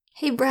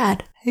Hey,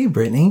 Brad. Hey,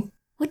 Brittany.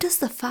 What does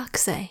the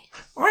fox say?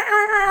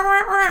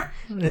 I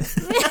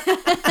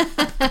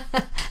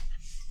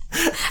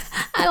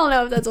don't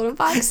know if that's what a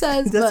fox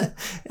says, but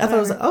I thought it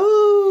was like,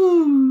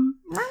 oh.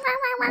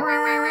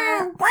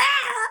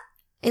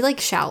 it like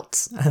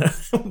shouts. I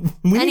don't know.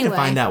 We need to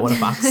find out what a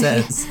fox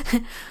says.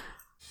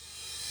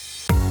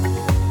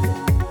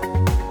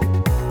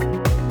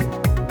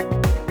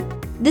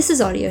 This is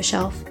Audio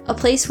Shelf, a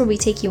place where we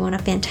take you on a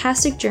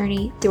fantastic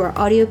journey through our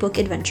audiobook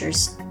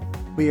adventures.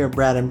 We are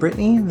Brad and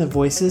Brittany, the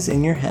voices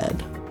in your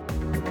head.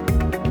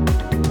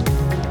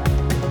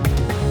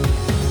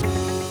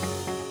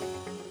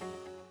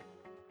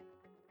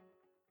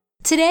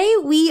 Today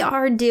we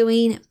are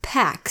doing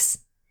Pax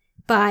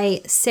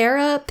by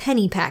Sarah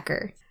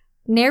Pennypacker,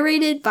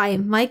 narrated by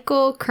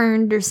Michael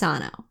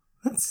Kern-Dersano.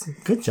 That's a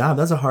good job.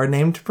 That's a hard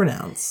name to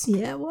pronounce.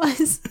 Yeah, it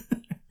was.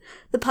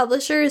 The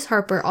publisher is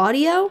Harper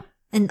Audio,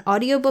 and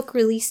audiobook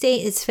release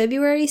date is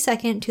February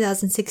 2nd,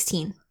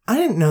 2016. I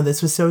didn't know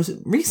this was so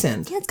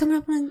recent. Yeah, it's coming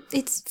up on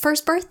its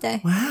first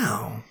birthday.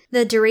 Wow.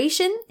 The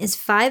duration is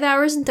 5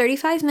 hours and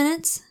 35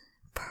 minutes.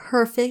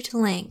 Perfect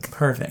length.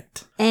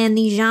 Perfect. And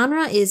the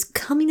genre is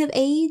coming of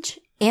age,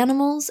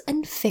 animals,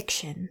 and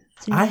fiction.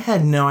 I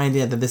had no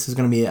idea that this was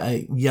going to be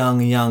a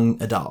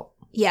young adult.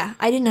 Yeah,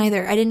 I didn't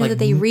either. I didn't know that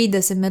they read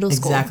this in middle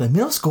school. Exactly.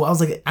 Middle school, I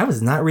was like, I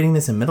was not reading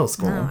this in middle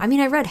school. No, I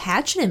mean, I read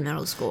Hatchet in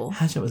middle school.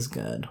 Hatchet was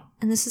good.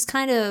 And this is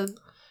kind of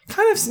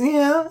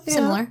yeah.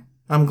 similar.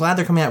 I'm glad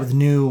they're coming out with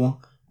new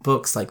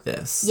books like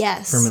this.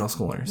 Yes. For middle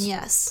schoolers.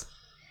 Yes.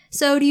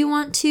 So do you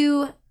want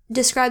to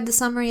describe the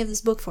summary of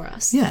this book for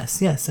us?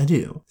 Yes, I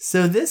do.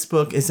 So this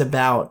book is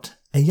about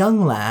a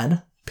young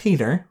lad,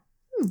 Peter,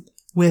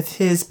 with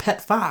his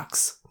pet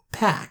fox,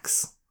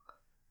 Pax.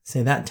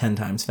 Say that 10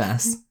 times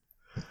fast.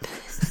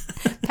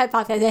 Pet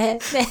fox. I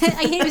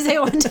can't even say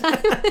it one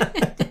time.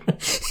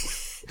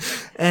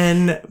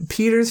 And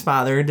Peter's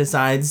father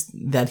decides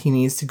that he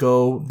needs to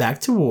go back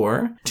to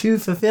war to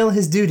fulfill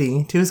his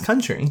duty to his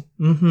country.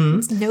 Mm-hmm.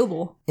 It's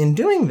noble. In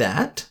doing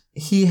that,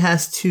 he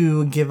has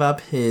to give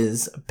up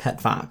his pet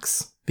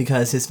fox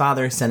because his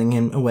father is sending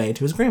him away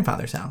to his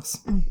grandfather's house.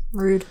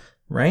 Rude.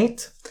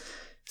 Right?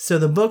 So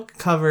the book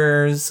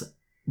covers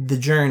the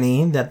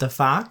journey that the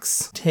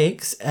fox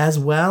takes as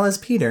well as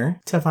Peter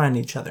to find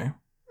each other.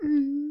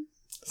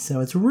 So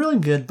it's a really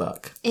good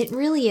book. It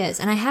really is.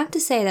 And I have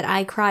to say that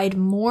I cried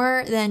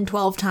more than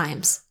 12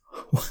 times.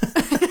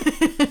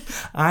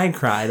 I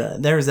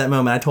cried. There was that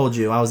moment I told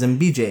you I was in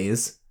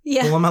BJ's.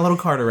 Yeah. Pulling my little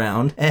cart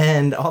around.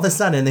 And all of a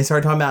sudden they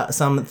started talking about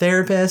some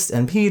therapist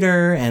and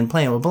Peter and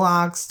playing with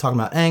blocks, talking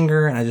about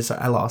anger. And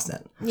I lost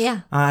it.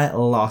 Yeah. I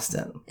lost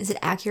it. Is it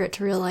accurate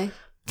to real life?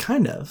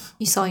 Kind of.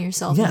 You saw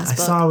yourself in this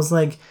book. I was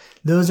like,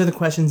 those are the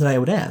questions that I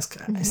would ask.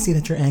 Mm-hmm. I see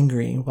that you're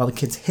angry while the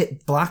kids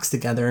hit blocks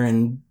together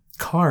and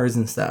cars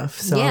and stuff.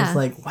 So I was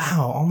like,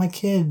 wow, all my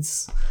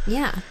kids.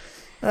 Yeah.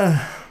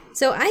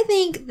 So I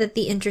think that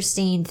the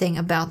interesting thing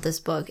about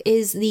this book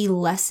is the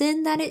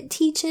lesson that it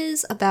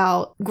teaches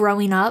about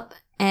growing up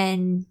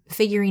and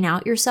figuring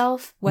out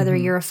yourself, whether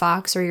you're a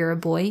fox or you're a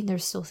boy.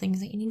 There's still things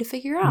that you need to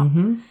figure out.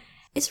 Mm-hmm.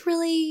 It's a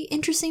really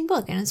interesting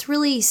book, and it's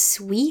really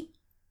sweet,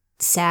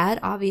 sad,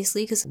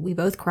 obviously, because we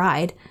both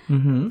cried.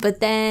 Mm-hmm. But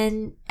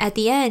then at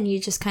the end, you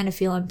just kind of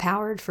feel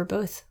empowered for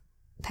both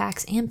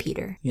Pax and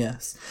Peter.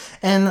 Yes.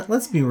 And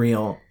let's be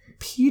real.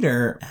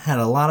 Peter had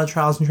a lot of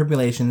trials and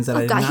tribulations that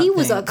I did not think. He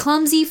was a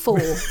clumsy fool.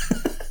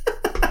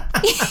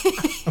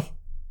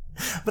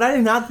 But I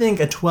did not think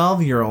a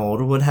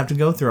 12-year-old would have to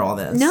go through all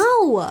this.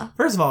 No.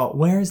 First of all,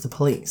 where's the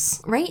police?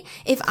 Right?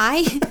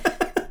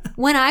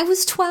 When I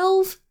was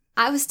 12,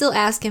 I was still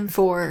asking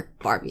for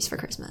Barbies for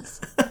Christmas.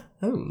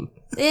 Oh.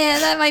 Yeah,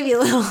 that might be a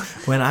little...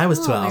 When I was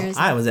 12,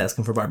 I was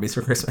asking for Barbies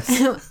for Christmas.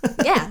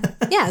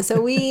 Yeah.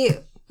 So we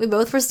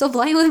both were still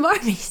playing with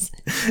Barbies.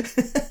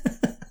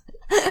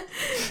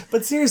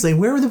 But seriously,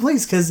 where were the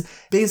police? Because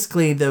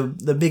basically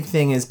the big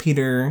thing is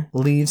Peter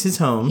leaves his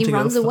home. He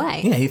runs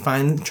away. Yeah, he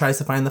tries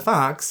to find the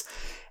fox.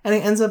 And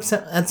he ends up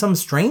at some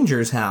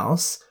stranger's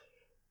house.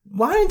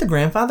 Why did the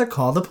grandfather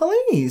call the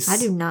police? I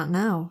do not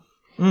know.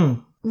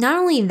 Not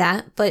only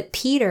that, but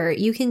Peter,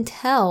 you can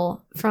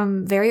tell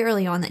from very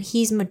early on that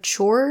he's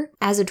mature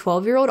as a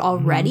 12-year-old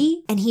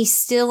already, and he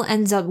still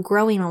ends up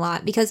growing a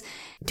lot because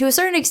to a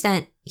certain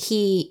extent,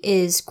 he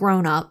is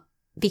grown up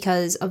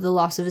because of the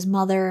loss of his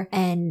mother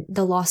and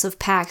the loss of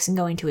Pax and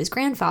going to his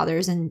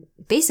grandfather's and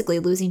basically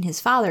losing his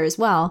father as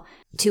well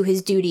to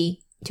his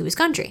duty to his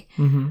country.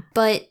 Mm-hmm.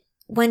 But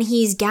when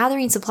he's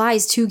gathering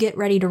supplies to get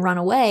ready to run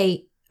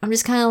away, I'm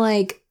just kind of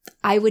like,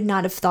 I would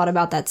not have thought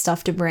about that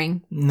stuff to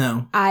bring.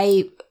 No.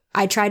 I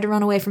tried to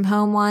run away from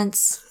home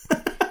once.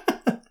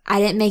 I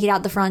didn't make it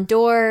out the front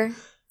door,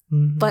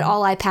 but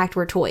all I packed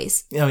were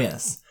toys. Oh,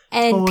 yes.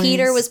 And toys.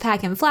 Peter was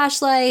packing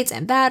flashlights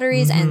and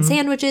batteries and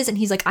sandwiches, and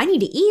he's like, I need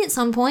to eat at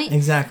some point.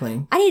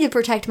 Exactly. I need to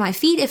protect my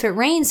feet if it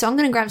rains, so I'm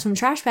going to grab some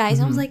trash bags.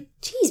 And I was like,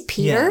 geez,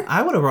 Peter. Yeah,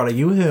 I would have brought a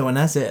Yoo-hoo, and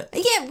that's it.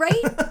 Yeah, right?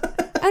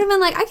 I'd have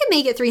been like, I could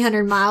make it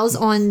 300 miles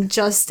on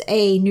just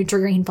a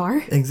Nutri-Grain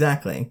bar.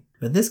 Exactly.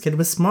 But this kid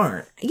was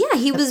smart. Yeah,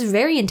 he was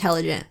very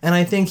intelligent. And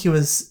I think he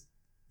was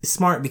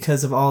smart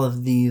because of all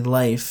of the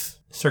life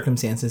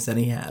circumstances that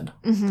he had.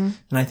 Mm-hmm.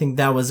 And I think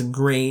that was a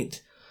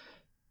great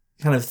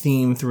kind of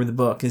theme through the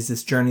book, is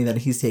this journey that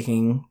he's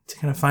taking to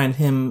kind of find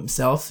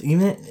himself,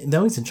 even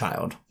though he's a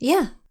child.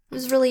 Yeah, it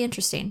was really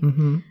interesting.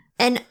 Mm-hmm.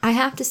 And I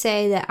have to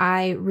say that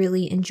I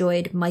really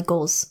enjoyed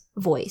Michael's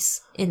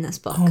voice in this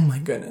book. Oh my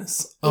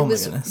goodness. It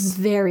was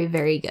very,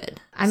 very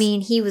good. I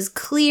mean, he was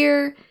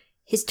clear.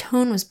 His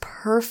tone was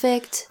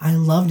perfect. I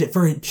loved it.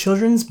 For a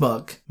children's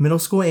book, middle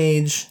school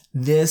age,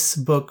 this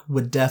book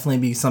would definitely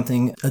be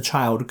something a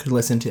child could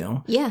listen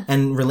to. Yeah.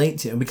 And relate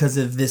to because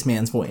of this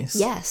man's voice.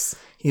 Yes.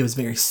 He was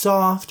very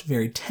soft,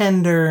 very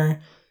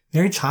tender,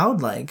 very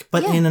childlike,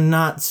 but in a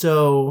not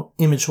so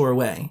immature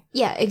way.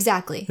 Yeah,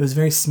 exactly. It was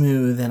very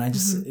smooth, and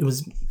it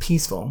was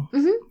peaceful.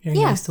 Mm-hmm. Very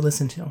nice to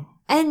listen to.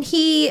 And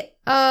he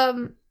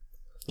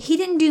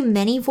didn't do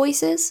many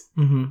voices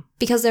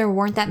because there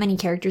weren't that many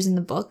characters in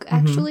the book,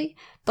 actually.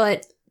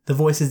 But the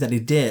voices that he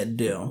did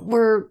do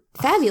were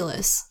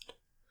fabulous.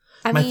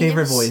 My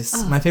favorite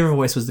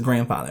voice was the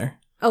grandfather.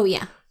 Oh,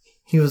 yeah.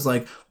 He was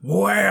like,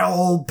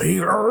 "Well,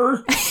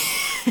 Peter,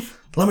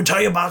 let me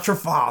tell you about your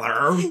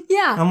father."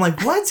 Yeah. I'm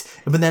like, what?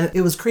 But then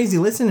it was crazy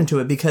listening to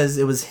it because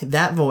it was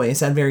that voice,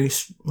 that very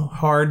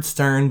hard,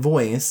 stern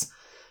voice.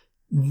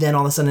 Then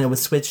all of a sudden it would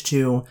switch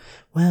to,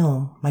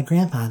 "Well, my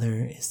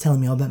grandfather is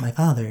telling me all about my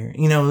father."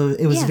 You know,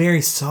 it was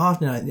very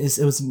soft. And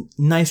it was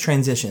nice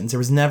transitions. There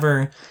was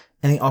never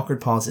any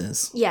awkward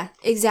pauses. Yeah,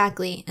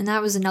 exactly. And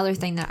that was another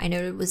thing that I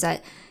noted, was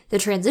that the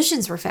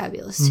transitions were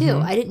fabulous too.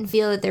 I didn't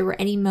feel that there were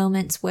any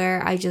moments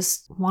where I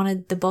just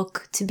wanted the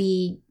book to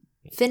be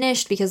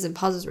finished because the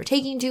pauses were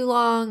taking too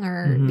long,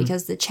 or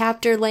because the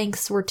chapter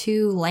lengths were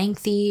too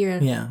lengthy. Or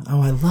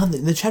Oh, I love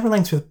it. The chapter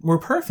lengths were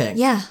perfect.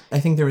 Yeah. I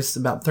think there was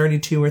about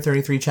 32 or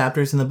 33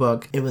 chapters in the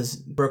book. It was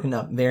broken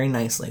up very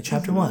nicely.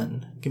 Chapter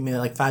 1, give me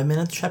like 5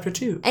 minutes. Chapter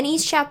 2. And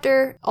each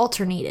chapter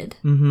alternated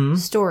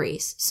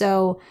stories.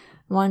 So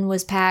one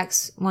was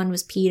Pax, one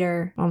was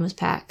Peter, one was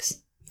Pax.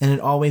 And it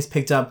always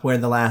picked up where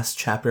the last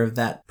chapter of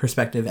that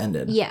perspective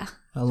ended. Yeah.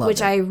 I love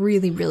which it. I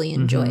really, really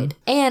enjoyed.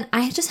 And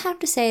I just have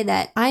to say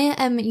that I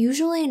am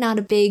usually not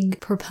a big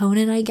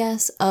proponent, I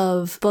guess,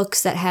 of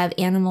books that have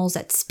animals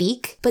that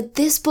speak. But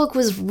this book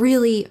was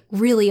really,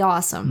 really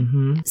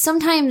awesome.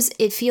 Sometimes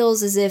it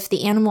feels as if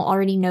the animal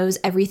already knows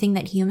everything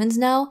that humans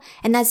know.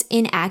 And that's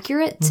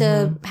inaccurate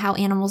to how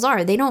animals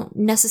are. They don't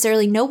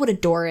necessarily know what a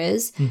door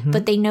is,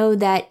 but they know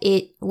that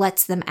it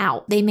lets them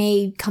out. They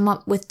may come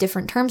up with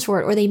different terms for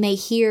it, or they may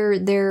hear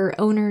their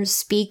owners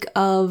speak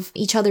of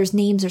each other's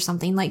names or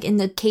something. Like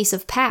in the case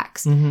of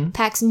Pax,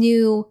 Pax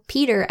knew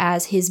Peter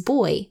as his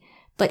boy,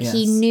 but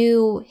he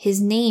knew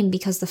his name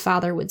because the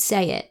father would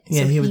say it.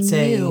 Yeah, so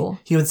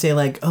he would say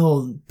like,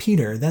 "Oh,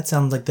 Peter, that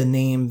sounds like the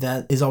name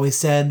that is always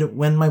said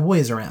when my boy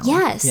is around."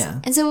 Yes. Yeah.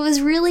 And so it was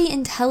really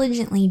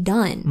intelligently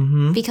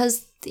done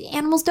because the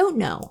animals don't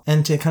know.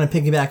 And to kind of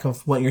piggyback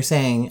off what you're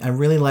saying, I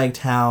really liked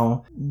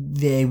how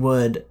they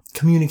would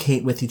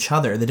communicate with each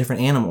other, the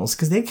different animals,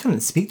 because they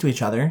couldn't speak to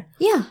each other.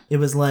 Yeah. It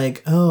was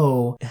like,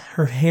 "Oh,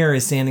 her hair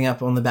is standing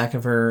up on the back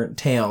of her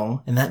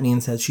tail, and that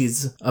means that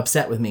she's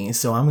upset with me,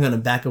 so I'm going to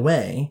back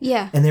away."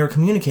 Yeah. And they were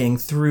communicating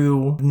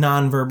through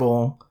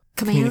nonverbal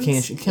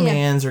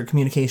commands or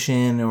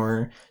communication,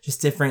 or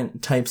just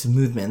different types of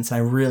movements. I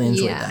really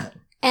enjoyed that.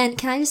 And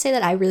can I just say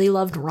that I really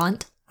loved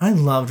Runt? I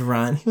loved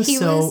Runt. He was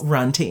so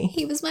runty.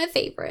 He was my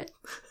favorite.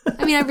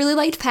 I mean, I really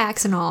liked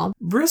Pax and all.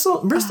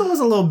 Bristol was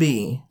a little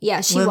bee.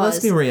 Yeah, she was. Let's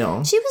be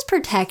real. She was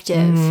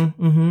protective.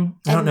 I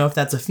don't know if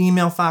that's a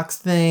female fox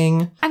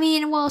thing. I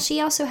mean, well,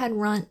 she also had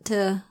Runt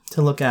to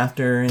look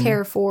after and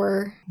care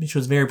for. She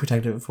was very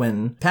protective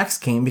when Pax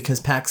came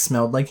because Pax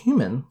smelled like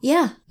human.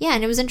 Yeah. Yeah,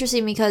 and it was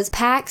interesting because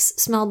Pax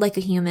smelled like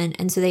a human,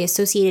 and so they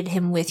associated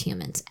him with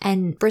humans.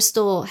 And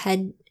Bristol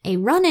had a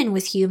run-in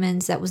with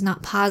humans that was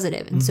not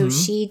positive, and so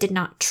she did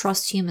not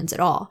trust humans at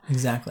all.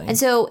 Exactly. And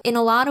so in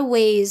a lot of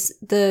ways,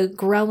 the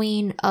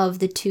growing of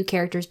the two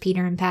characters,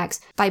 Peter and Pax,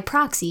 by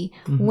proxy,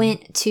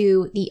 went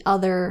to the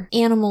other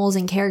animals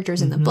and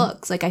characters in the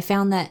books. Like I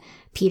found that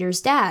Peter's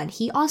dad,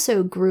 he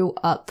also grew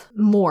up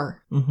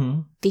more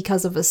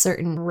because of a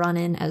certain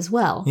run-in as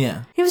well.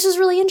 Yeah. It was just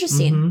really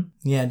interesting.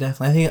 Yeah,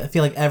 definitely. I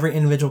feel like every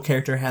individual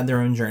character had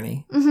their own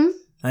journey.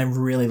 I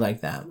really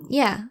like that.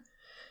 Yeah.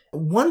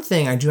 One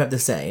thing I do have to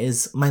say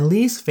is my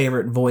least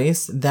favorite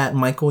voice that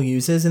Michael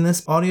uses in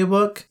this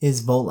audiobook is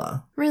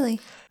Vola. Really?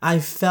 I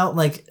felt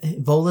like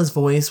Vola's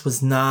voice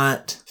was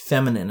not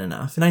feminine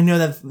enough. And I know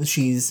that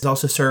she's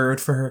also served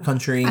for her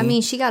country. I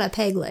mean, she got a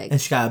peg leg. And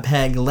she got a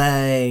peg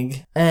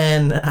leg.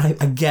 And I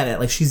get it.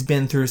 Like, she's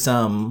been through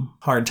some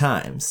hard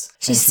times.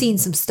 She's seen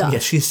some stuff. Yeah,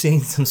 she's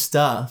seen some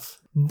stuff.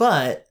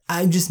 But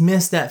I just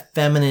missed that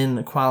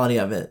feminine quality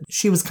of it.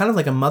 She was kind of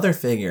like a mother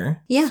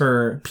figure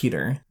for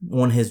Peter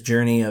on his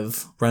journey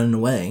of running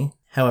away.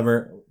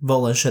 However,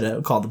 Vola should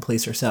have called the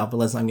police herself, but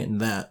let's not get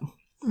into that.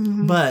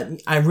 Mm-hmm.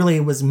 But I really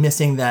was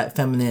missing that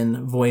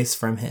feminine voice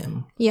from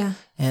him. Yeah.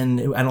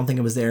 And I don't think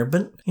it was there,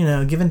 but,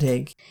 give and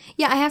take.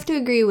 Yeah, I have to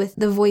agree with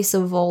the voice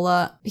of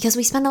Vola because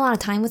we spend a lot of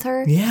time with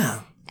her.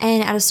 Yeah.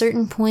 And at a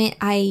certain point,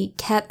 I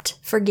kept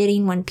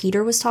forgetting when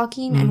Peter was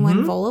talking and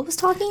when Vola was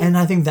talking. And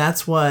I think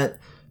that's what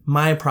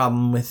my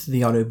problem with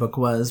the audiobook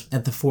was.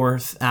 At the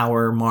 4th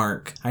hour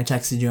mark, I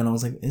texted you and I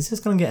was like, is this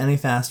going to get any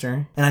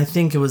faster? And I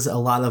think it was a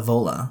lot of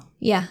Vola.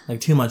 Yeah.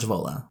 Like too much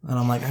Vola. And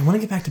I'm like, I want to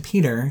get back to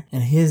Peter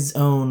and his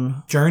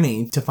own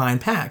journey to find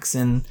Pax.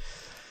 And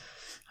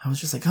I was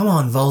just like, come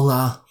on,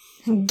 Vola.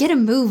 Get a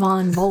move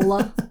on,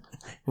 Vola.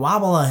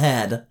 Wobble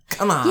ahead.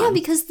 Come on. Yeah,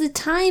 because the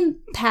time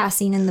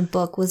passing in the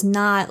book was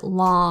not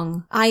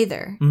long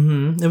either.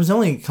 There was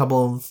only a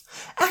couple of...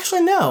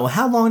 Actually, no.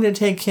 How long did it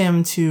take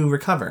him to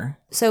recover?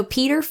 So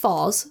Peter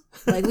falls.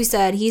 Like we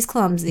said, he's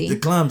clumsy. The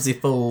clumsy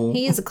fool.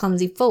 He is a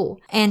clumsy fool.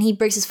 And he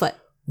breaks his foot.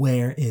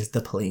 Where is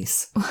the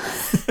police?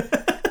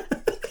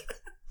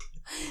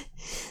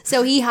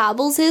 So he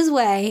hobbles his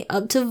way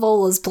up to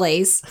Vola's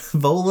place.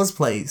 Vola's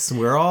place,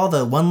 where all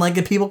the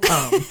one-legged people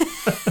come.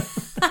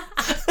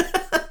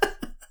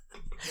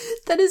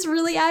 That is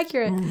really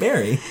accurate.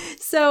 Very.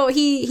 So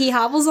he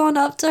hobbles on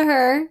up to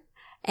her,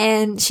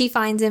 and she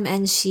finds him,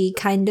 and she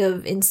kind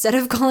of, instead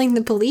of calling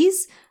the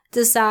police,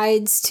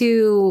 decides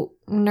to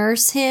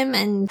nurse him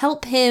and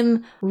help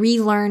him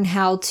relearn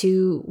how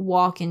to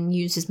walk and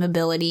use his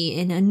mobility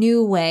in a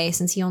new way,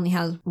 since he only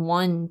has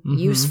one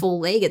useful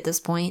leg at this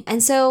point.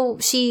 And so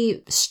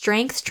she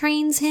strength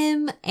trains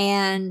him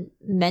and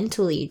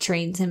mentally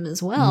trains him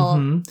as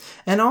well.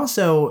 And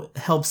also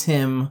helps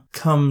him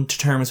come to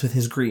terms with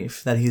his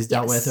grief that he's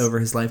dealt with over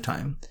his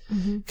lifetime.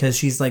 Because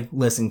she's like,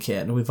 listen,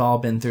 kid, we've all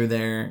been through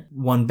there,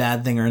 one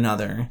bad thing or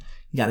another.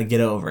 You got to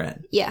get over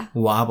it. Yeah.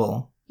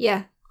 Wobble.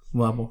 Yeah.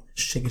 Wobble.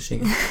 Shake it,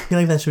 shake it. I feel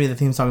like that should be the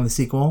theme song of the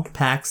sequel.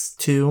 Pax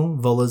 2,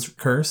 Vola's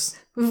Curse.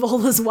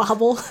 Vola's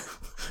Wobble.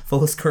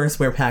 Vola's Curse,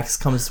 where Pax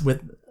comes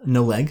with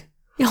no leg.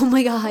 Oh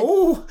my god.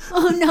 Oh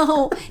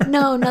no.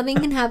 No, nothing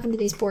can happen to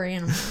these poor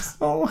animals.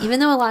 Even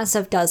though a lot of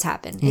stuff does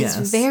happen. It's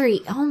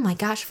very, oh my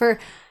gosh, for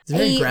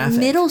a graphic.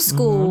 Middle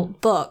school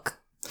book.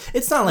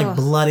 It's not like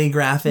bloody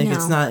graphic.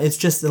 No. It's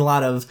just a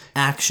lot of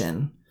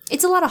action.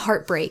 It's a lot of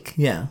heartbreak.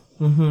 Yeah.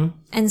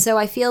 And so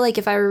I feel like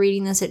if I were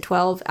reading this at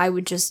 12, I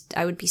would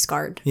be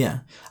scarred. Yeah.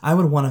 I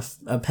would want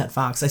a pet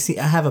fox.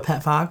 I have a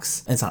pet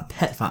fox. It's not a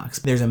pet fox.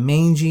 There's a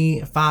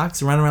mangy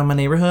fox running around my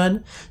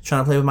neighborhood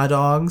trying to play with my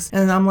dogs.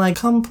 And I'm like,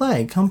 come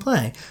play.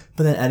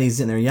 But then Eddie's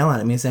in there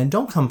yelling at me saying,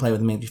 don't come play with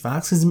the mangy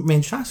fox because the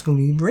mangy fox is going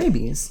to give you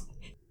rabies.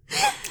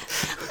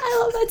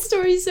 I love that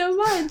story so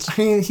much.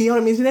 I mean, he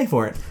owed me today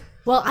for it.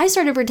 Well, I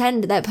started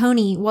pretending that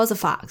Pony was a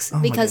fox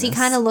because he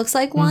kind of looks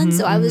like one.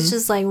 So I was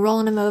just like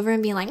rolling him over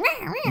and being like,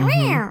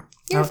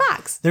 you're a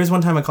fox. There's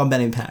one time I called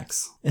Benny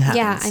Pax. It happens.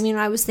 Yeah, I mean,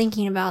 I was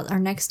thinking about our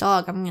next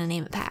dog. I'm going to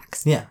name it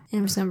Pax. Yeah.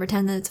 And I'm just going to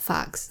pretend that it's a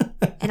fox.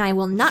 And I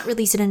will not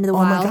release it into the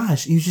wild. Oh my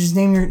gosh, you should just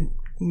name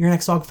your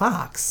next dog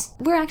Fox.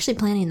 We're actually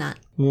planning that.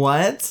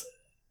 What?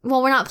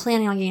 Well, we're not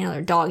planning on getting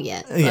another dog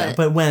yet.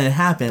 But when it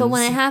happens. But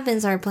when it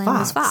happens, our plan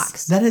was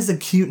Fox. That is a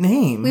cute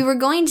name. We were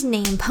going to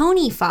name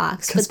Pony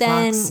Fox, but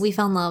then we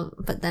fell in love.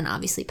 But then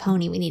obviously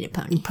Pony, we needed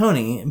Pony.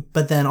 Pony,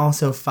 but then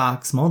also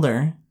Fox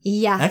Mulder.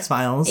 Yeah.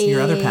 X-Files,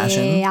 your other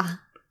passion. Yeah.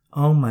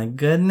 Oh my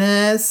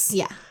goodness.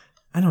 Yeah.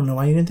 I don't know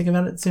why you didn't think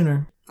about it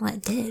sooner. Well,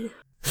 it did.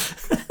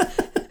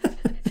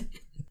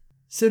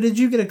 So did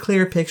you get a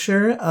clear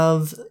picture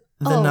of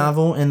the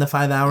novel in the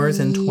 5 hours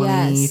and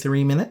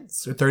 23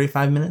 minutes? Or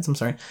 35 minutes? I'm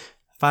sorry.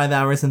 5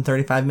 hours and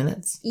 35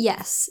 minutes?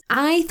 Yes.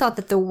 I thought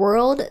that the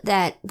world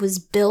that was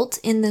built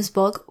in this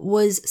book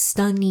was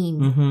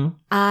stunning.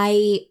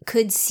 I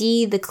could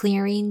see the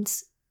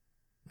clearings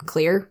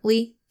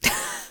clearly.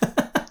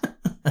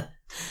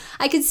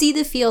 I could see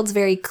the fields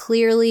very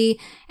clearly,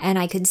 and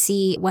I could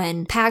see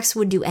when Pax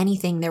would do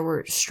anything, there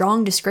were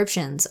strong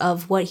descriptions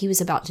of what he was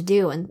about to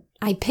do, and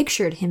I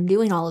pictured him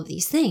doing all of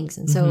these things,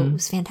 and so it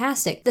was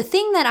fantastic. The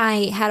thing that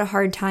I had a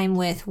hard time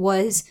with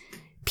was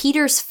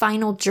Peter's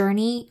final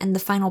journey and the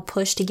final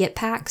push to get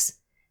Pax,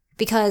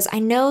 because I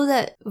know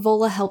that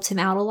Vola helped him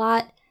out a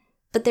lot,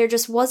 but there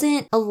just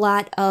wasn't a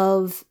lot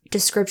of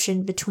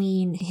description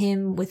between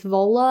him with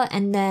Vola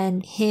and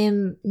then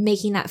him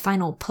making that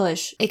final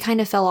push. It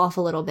kind of fell off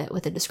a little bit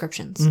with the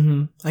descriptions.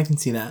 I can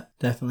see that,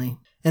 definitely.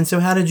 And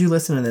so how did you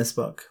listen to this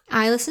book?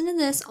 I listened to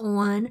this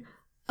on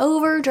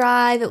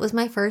Overdrive. It was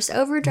my first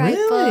Overdrive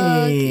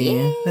book.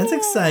 Yeah. That's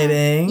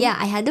exciting. Yeah,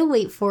 I had to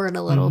wait for it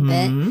a little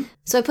bit.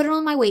 So I put it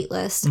on my wait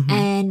list,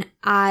 and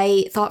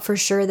I thought for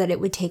sure that it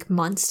would take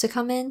months to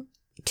come in.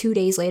 2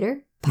 days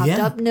later, popped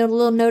up, a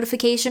little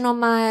notification on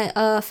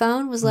my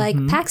phone, was like,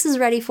 Pax is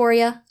ready for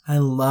you. I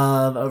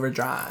love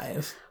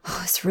Overdrive.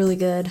 Oh, it's really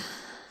good.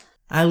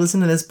 I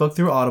listened to this book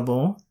through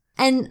Audible.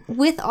 And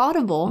with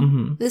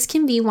Audible, this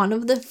can be one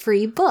of the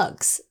free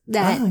books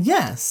that...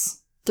 yes.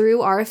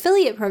 Through our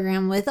affiliate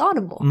program with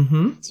Audible. So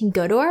you can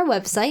go to our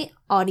website,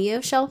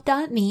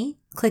 audioshelf.me,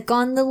 click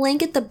on the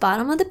link at the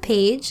bottom of the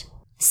page,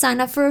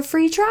 sign up for a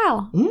free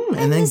trial.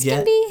 And then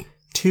get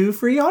 2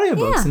 free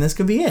audiobooks, and this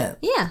could be it.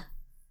 Yeah.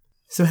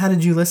 So how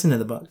did you listen to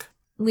the book?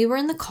 We were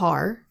in the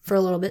car for a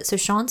little bit. So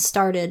Sean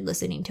started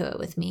listening to it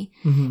with me.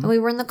 And we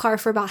were in the car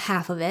for about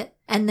half of it.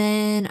 And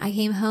then I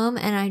came home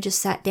and I just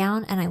sat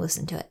down and I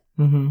listened to it.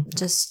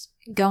 Just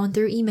going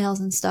through emails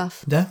and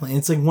stuff. Definitely.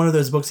 It's like one of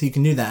those books you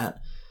can do that.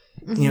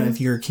 You know, if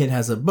your kid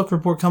has a book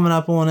report coming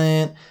up on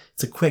it,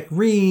 it's a quick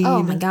read.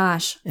 Oh my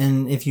gosh.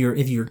 And if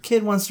your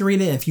kid wants to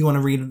read it, if you want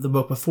to read the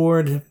book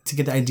before to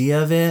get the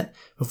idea of it,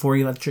 before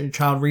you let your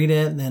child read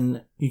it,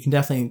 then you can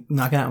definitely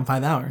knock it out in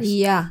 5 hours.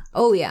 Yeah.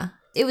 Oh yeah.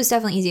 It was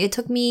definitely easy. I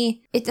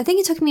think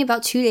it took me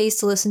about 2 days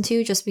to listen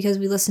to, just because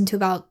we listened to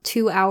about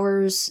 2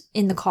 hours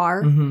in the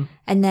car.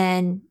 And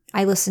then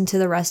I listened to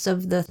the rest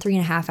of the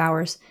 3.5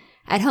 hours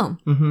at home.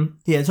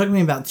 Yeah, it took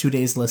me about 2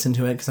 days to listen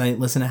to it because I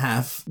listened to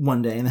half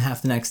one day and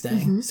half the next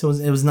day. So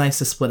it was nice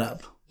to split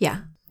up.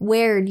 Yeah.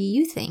 Where do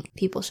you think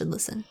people should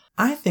listen?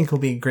 I think it'll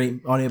be a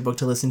great audiobook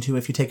to listen to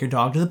if you take your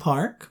dog to the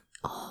park.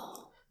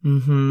 Oh.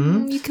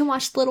 You can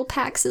watch little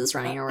Paxes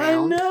running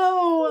around. I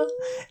know.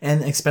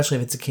 And especially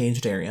if it's a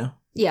caged area.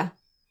 Yeah.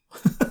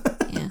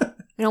 Yeah.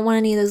 I don't want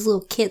any of those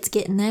little kids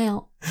getting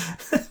out.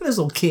 Those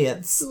little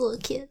kids. Little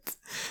kids.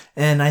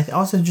 And I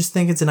also just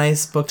think it's a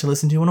nice book to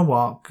listen to on a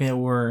walk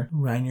or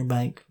riding your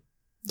bike.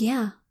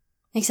 Yeah.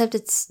 Except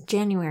it's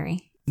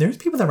January. There's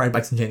people that ride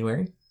bikes in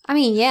January. I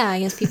mean, yeah, I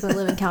guess people that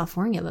live in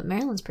California, but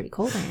Maryland's pretty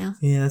cold right now.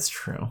 Yeah, that's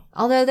true.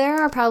 Although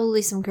there are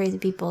probably some crazy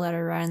people that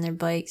are riding their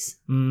bikes.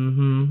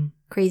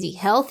 Crazy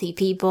healthy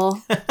people.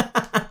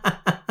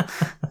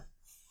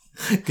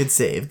 Good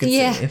save. Good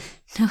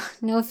save.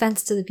 No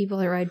offense to the people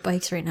that ride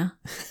bikes right now.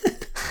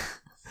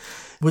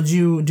 Would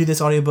you do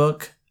this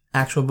audiobook?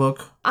 Actual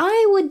book?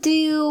 I would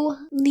do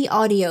the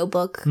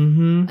audiobook,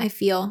 I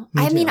feel.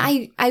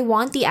 I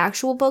want the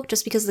actual book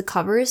just because the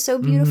cover is so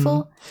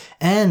beautiful.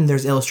 And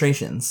there's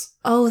illustrations.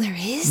 Oh, there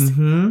is?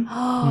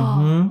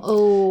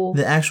 Oh.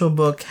 The actual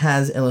book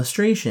has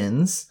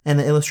illustrations, and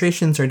the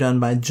illustrations are done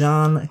by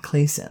John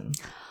Clayson.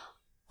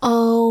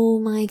 Oh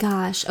my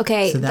gosh.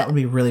 Okay. So that would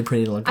be really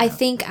pretty to look at. I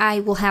think I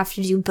will have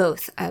to do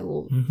both. I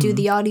will do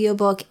the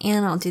audiobook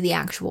and I'll do the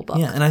actual book.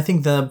 Yeah, and I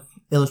think the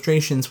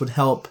illustrations would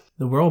help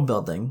the world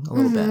building a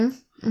little bit.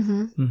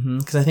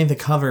 Because I think the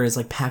cover is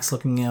like Pax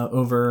looking out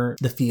over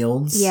the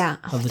fields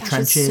of the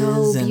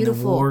trenches and the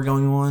war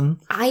going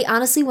on. I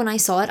honestly, when I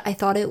saw it, I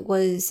thought it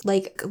was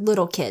like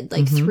little kid,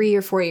 like 3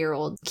 or 4 year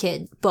old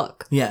kid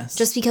book. Yes.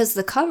 Just because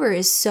the cover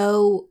is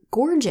so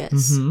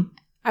gorgeous.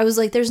 I was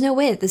like, there's no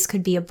way that this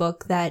could be a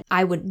book that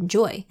I would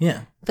enjoy.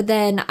 Yeah. But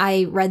then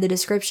I read the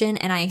description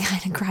and I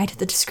kind of cried at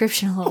the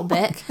description a little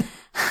bit.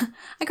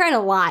 I cried a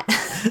lot.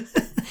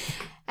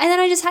 And then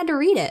I just had to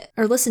read it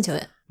or listen to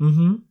it.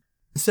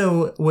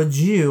 So would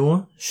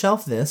you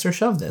shelf this or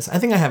shelve this? I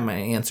think I have my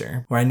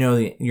answer, or I know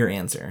your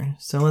answer.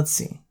 So let's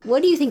see.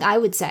 What do you think I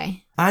would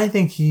say? I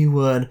think you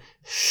would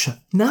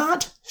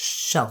not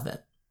shelve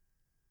it.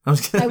 I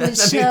would not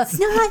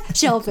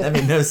shelf it. That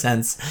made no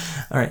sense.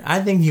 All right.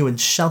 I think you would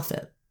shelf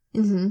it.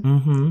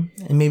 And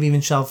maybe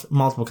even shelf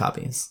multiple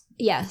copies.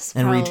 Yes.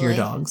 And read to your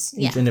dogs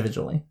each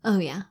individually. Oh,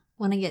 yeah.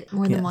 When I get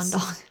more than one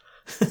dog.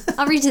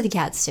 I'll read to the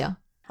cats too.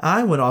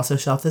 I would also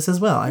shelf this as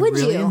well. I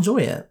really enjoy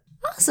it.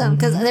 Awesome.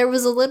 Because it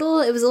was a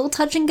little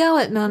touch and go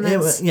at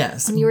moments.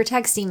 Yes. When you were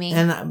texting me.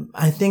 And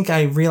I think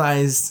I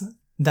realized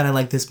that I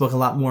like this book a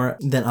lot more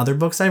than other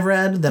books I've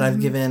read that I've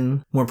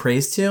given more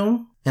praise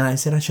to. And I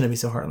said I shouldn't be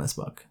so hard on this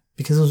book.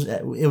 Because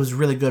it was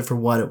really good for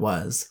what it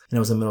was. And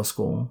it was a middle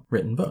school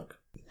written book.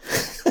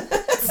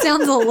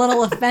 Sounds a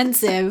little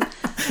offensive.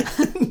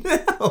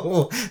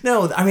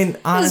 No, I mean,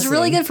 honestly. It was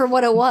really good for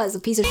what it was.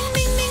 A piece of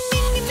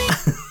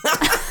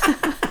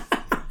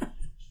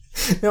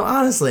No,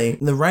 honestly,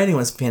 the writing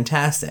was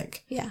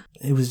fantastic. Yeah.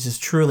 It was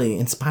just truly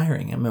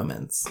inspiring at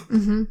moments.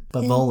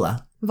 But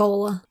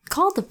Vola.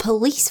 Call the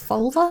police,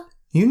 Vola.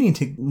 You need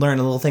to learn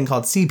a little thing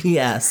called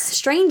CPS.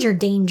 Stranger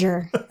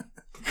danger.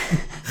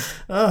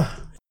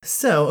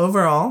 So,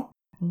 overall,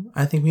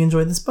 I think we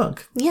enjoyed this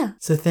book. Yeah.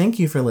 So, thank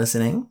you for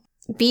listening.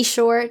 Be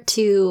sure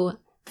to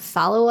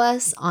follow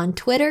us on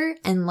Twitter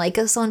and like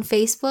us on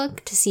Facebook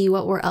to see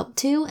what we're up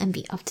to and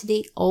be up to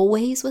date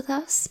always with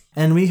us.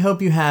 And we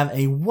hope you have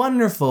a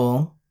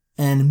wonderful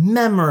and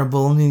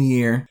memorable new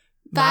year.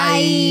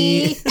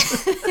 Bye.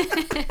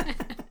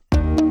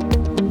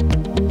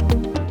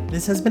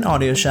 This has been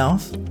Audio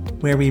Shelf,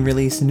 where we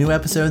release new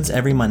episodes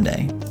every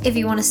Monday. If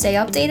you want to stay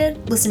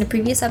updated, listen to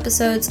previous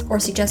episodes, or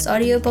suggest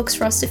audiobooks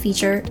for us to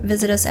feature,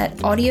 visit us at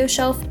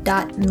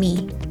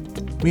audioshelf.me.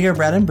 We are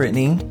Brad and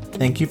Brittany.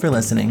 Thank you for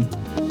listening.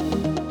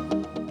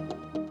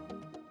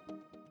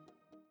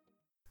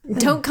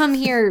 Don't come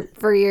here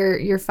for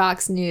your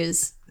Fox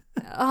News.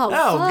 Oh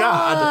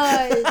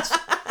God.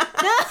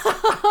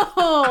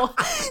 No.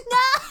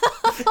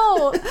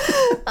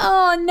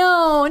 Oh,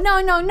 no.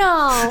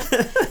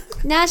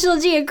 National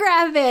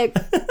Geographic.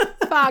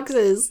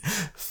 Foxes.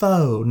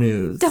 Faux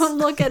news. Don't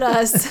look at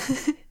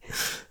us.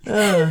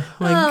 Oh,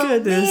 my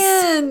goodness.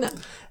 Man.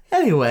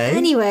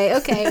 Anyway,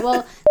 okay.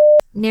 Well,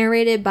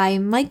 narrated by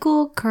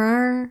Michael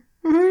Kerr.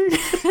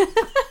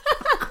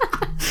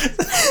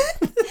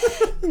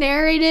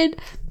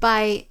 Narrated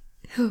by...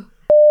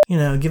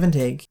 give and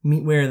take.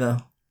 We're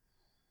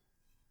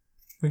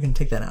going to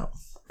take that out.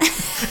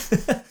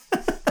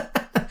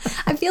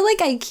 I feel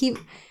like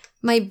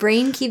my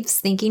brain keeps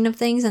thinking of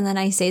things and then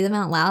I say them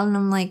out loud and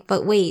I'm like,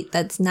 but wait,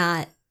 that's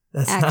not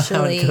actually not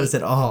how it goes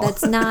at all.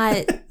 That's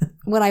not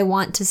what I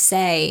want to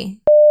say.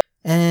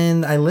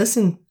 And I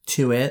listened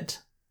to it.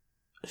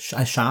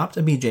 I shopped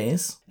at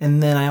BJ's.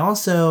 And then I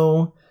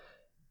also,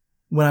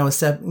 when I was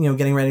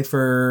getting ready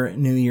for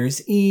New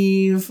Year's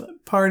Eve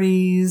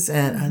parties,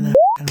 and I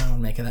don't know,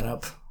 I'm making that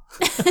up.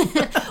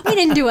 We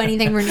didn't do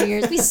anything for New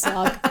Year's. We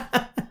suck.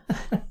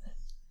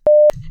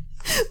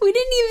 We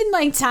didn't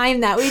even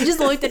time that. We just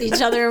looked at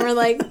each other and we're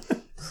like,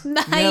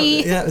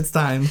 bye. Yeah, it's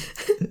time.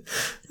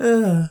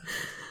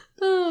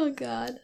 Oh, God.